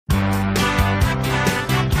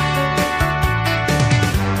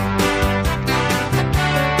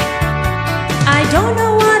don't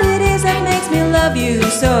know what it is that makes me love you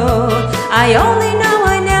so. I only know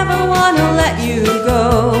I never wanna let you go.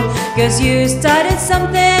 'Cause you started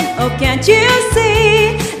something, oh can't you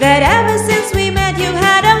see that ever since we met you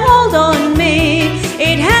had a hold on me.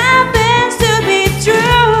 It happens to be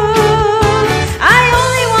true. I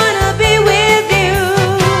only wanna be with you.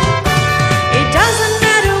 It doesn't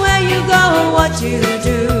matter where you go or what you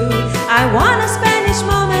do. I wanna spend each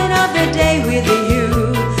moment of the day with you.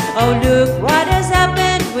 Oh look what has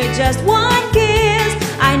happened with just one kiss.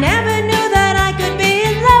 I never knew that I could be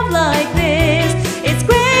in love like this. It's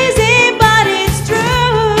crazy but it's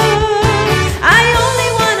true. I only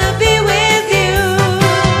wanna be with you.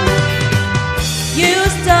 You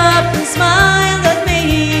stopped and smiled at me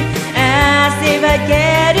as if I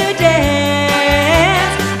cared to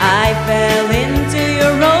dance. I fell into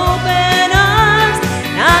your open arms.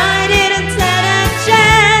 I didn't stand a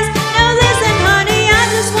chance. Now listen honey, I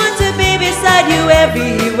just want to be beside you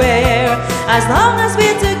everywhere. As long as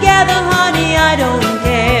we're together honey, I don't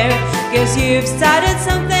care. 'Cause you've started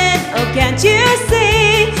something, oh can't you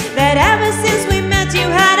see that ever since we met you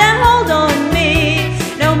had a hold on me.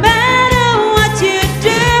 No matter what you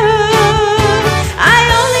do, I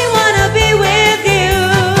only wanna be with you.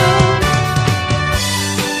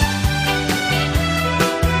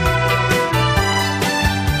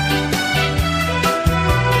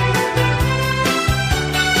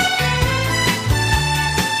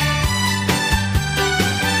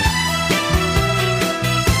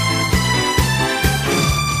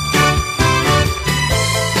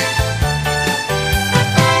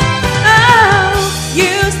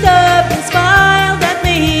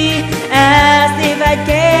 I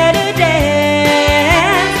care to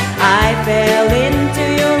dance. I fell into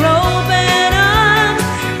your open arms.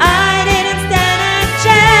 I didn't stand a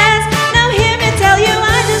chance. Now hear me tell you,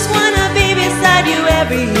 I just wanna be beside you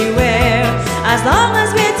everywhere. As long as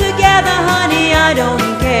we're together honey, I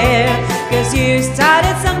don't care. 'Cause you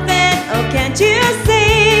started something, oh can't you see